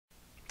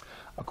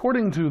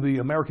According to the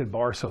American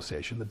Bar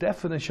Association, the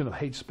definition of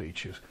hate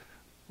speech is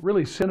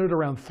really centered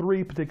around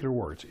three particular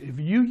words. If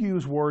you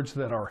use words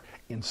that are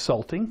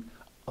insulting,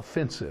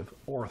 offensive,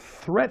 or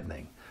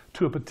threatening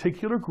to a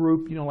particular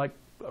group, like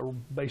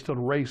based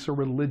on race or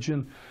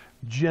religion,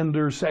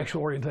 gender,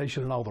 sexual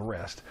orientation, and all the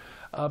rest,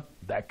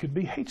 that could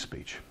be hate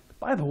speech.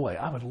 By the way,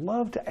 I would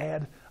love to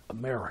add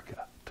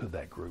America to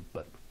that group,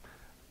 but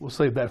we'll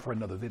save that for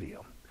another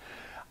video.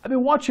 I've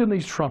been watching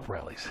these Trump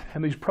rallies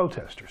and these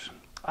protesters.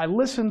 I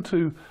listen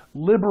to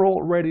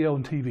liberal radio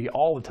and TV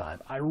all the time.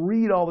 I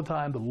read all the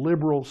time the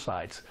liberal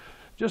sites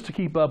just to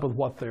keep up with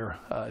what they're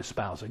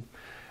espousing.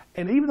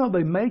 And even though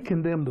they may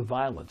condemn the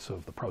violence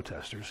of the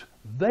protesters,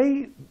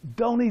 they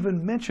don't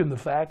even mention the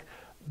fact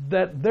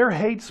that their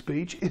hate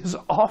speech is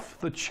off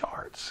the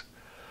charts.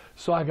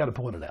 So I got to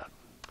point it out.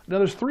 Now,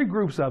 there's three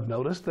groups I've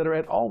noticed that are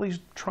at all these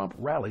Trump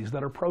rallies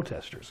that are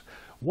protesters.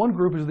 One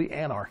group is the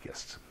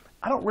anarchists.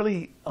 I don't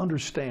really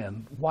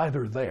understand why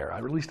they're there,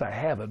 or at least I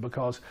haven't,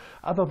 because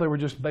I thought they were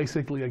just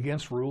basically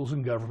against rules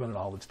and government and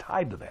all that's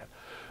tied to that.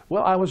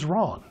 Well, I was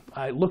wrong.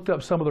 I looked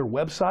up some of their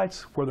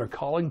websites where they're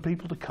calling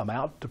people to come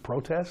out to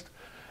protest,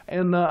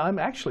 and I'm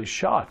actually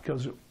shocked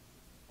because,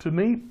 to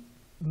me,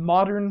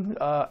 modern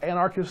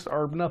anarchists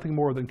are nothing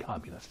more than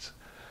communists.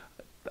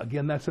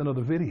 Again, that's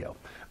another video.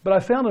 But I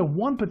found in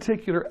one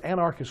particular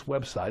anarchist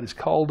website, it's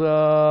called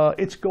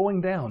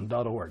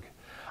itsgoingdown.org.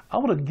 I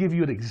want to give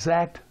you an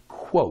exact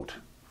quote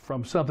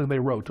from something they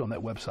wrote on that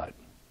website.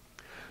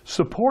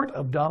 Support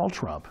of Donald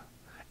Trump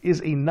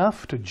is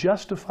enough to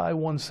justify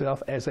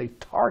oneself as a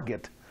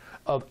target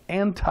of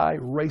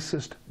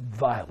anti-racist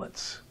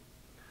violence.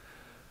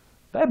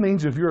 That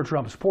means if you're a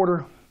Trump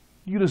supporter,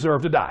 you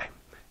deserve to die.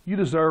 You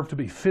deserve to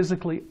be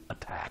physically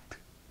attacked.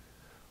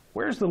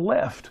 Where's the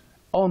left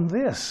on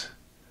this?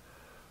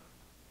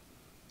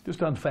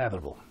 Just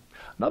unfathomable.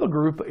 Another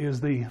group is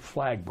the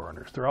flag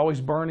burners. They're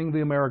always burning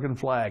the American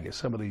flag at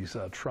some of these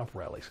Trump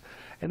rallies.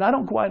 And I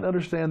don't quite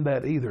understand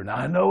that either. Now,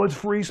 I know it's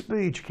free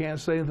speech. Can't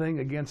say anything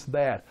against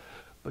that.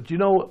 But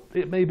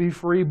it may be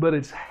free, but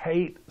it's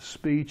hate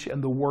speech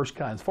and the worst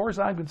kind. As far as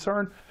I'm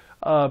concerned,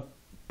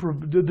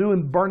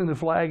 burning the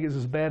flag is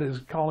as bad as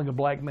calling a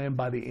black man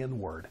by the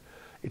N-word.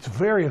 It's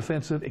very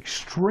offensive,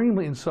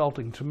 extremely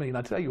insulting to me, and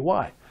I'll tell you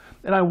why.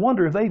 And I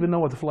wonder if they even know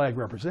what the flag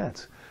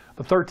represents.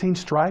 The 13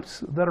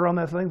 stripes that are on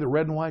that thing, the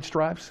red and white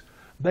stripes,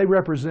 they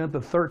represent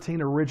the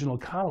 13 original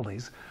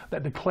colonies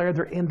that declared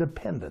their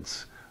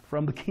independence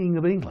from the King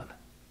of England.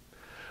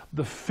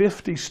 The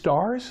 50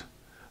 stars,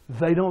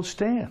 they don't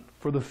stand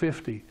for the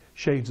 50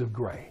 shades of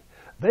gray.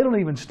 They don't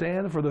even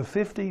stand for the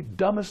 50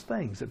 dumbest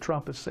things that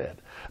Trump has said.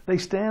 They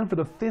stand for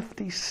the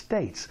 50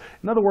 states.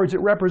 In other words,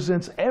 it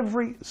represents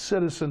every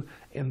citizen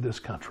in this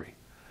country.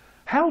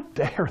 How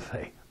dare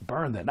they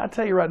burn that? And I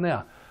tell you right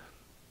now,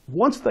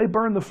 once they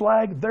burn the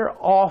flag, they're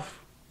off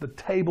the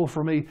table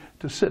for me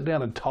to sit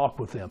down and talk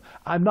with them.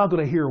 I'm not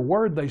going to hear a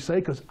word they say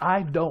because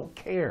I don't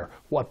care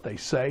what they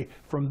say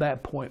from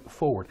that point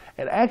forward.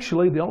 And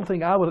actually, the only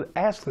thing I would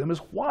ask them is,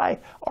 why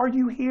are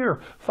you here?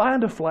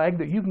 Find a flag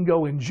that you can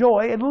go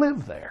enjoy and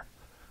live there.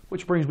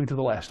 Which brings me to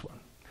the last one.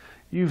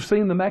 You've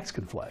seen the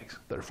Mexican flags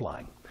that are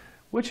flying,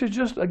 which is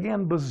just,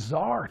 again,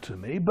 bizarre to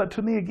me. But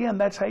to me, again,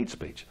 that's hate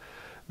speech.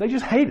 They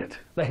just hate it.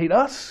 They hate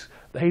us.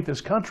 They hate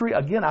this country.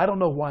 Again, I don't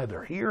know why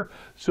they're here,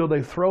 so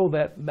they throw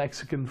that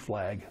Mexican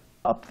flag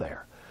up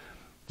there.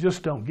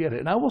 Just don't get it.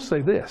 And I will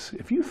say this,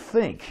 if you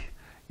think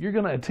you're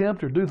going to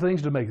attempt or do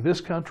things to make this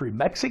country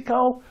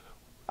Mexico,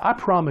 I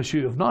promise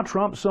you, if not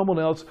Trump, someone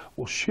else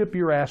will ship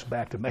your ass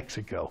back to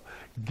Mexico.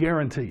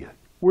 Guarantee you.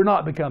 We're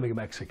not becoming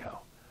Mexico.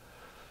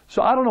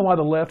 So I don't know why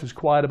the left is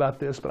quiet about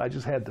this, but I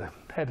just had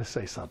to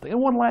say something.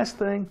 And one last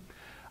thing.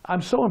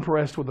 I'm so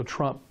impressed with the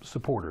Trump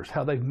supporters,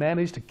 how they've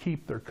managed to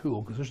keep their cool,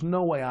 because there's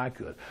no way I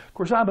could. Of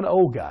course, I'm an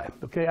old guy,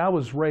 okay? I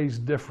was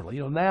raised differently.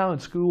 Now in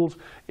schools,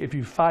 if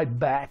you fight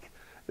back,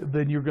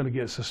 then you're going to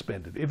get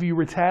suspended. If you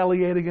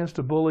retaliate against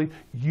a bully,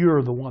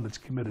 you're the one that's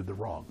committed the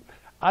wrong.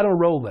 I don't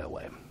roll that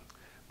way.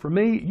 For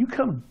me, you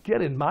come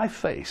get in my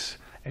face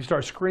and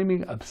start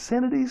screaming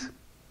obscenities,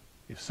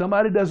 if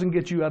somebody doesn't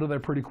get you out of there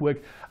pretty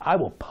quick, I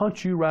will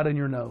punch you right in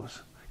your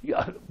nose. You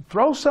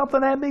throw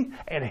something at me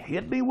and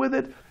hit me with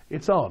it,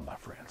 it's on, my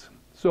friends.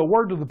 So a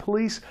word to the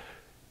police,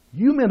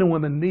 you men and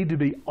women need to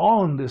be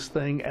on this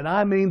thing, and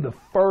I mean the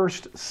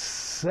first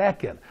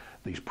second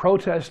these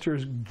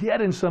protesters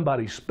get in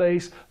somebody's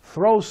space,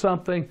 throw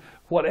something,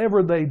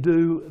 whatever they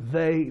do,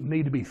 they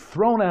need to be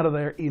thrown out of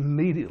there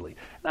immediately.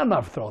 And I'm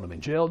not throwing them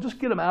in jail. Just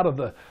get them out of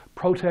the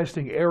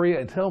protesting area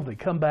and tell them if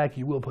they come back,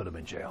 you will put them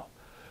in jail.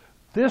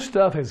 This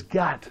stuff has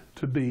got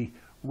to be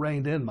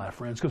reined in, my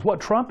friends, because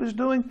what Trump is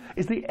doing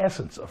is the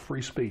essence of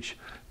free speech.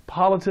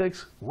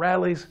 Politics,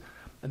 rallies,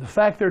 and the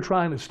fact they're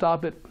trying to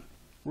stop it,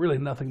 really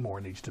nothing more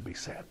needs to be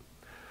said.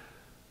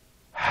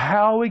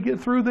 How we get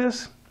through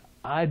this,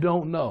 I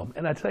don't know.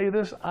 And I tell you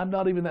this, I'm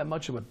not even that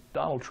much of a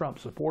Donald Trump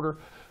supporter,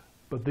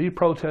 but these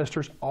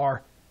protesters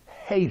are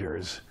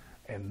haters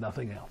and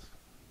nothing else.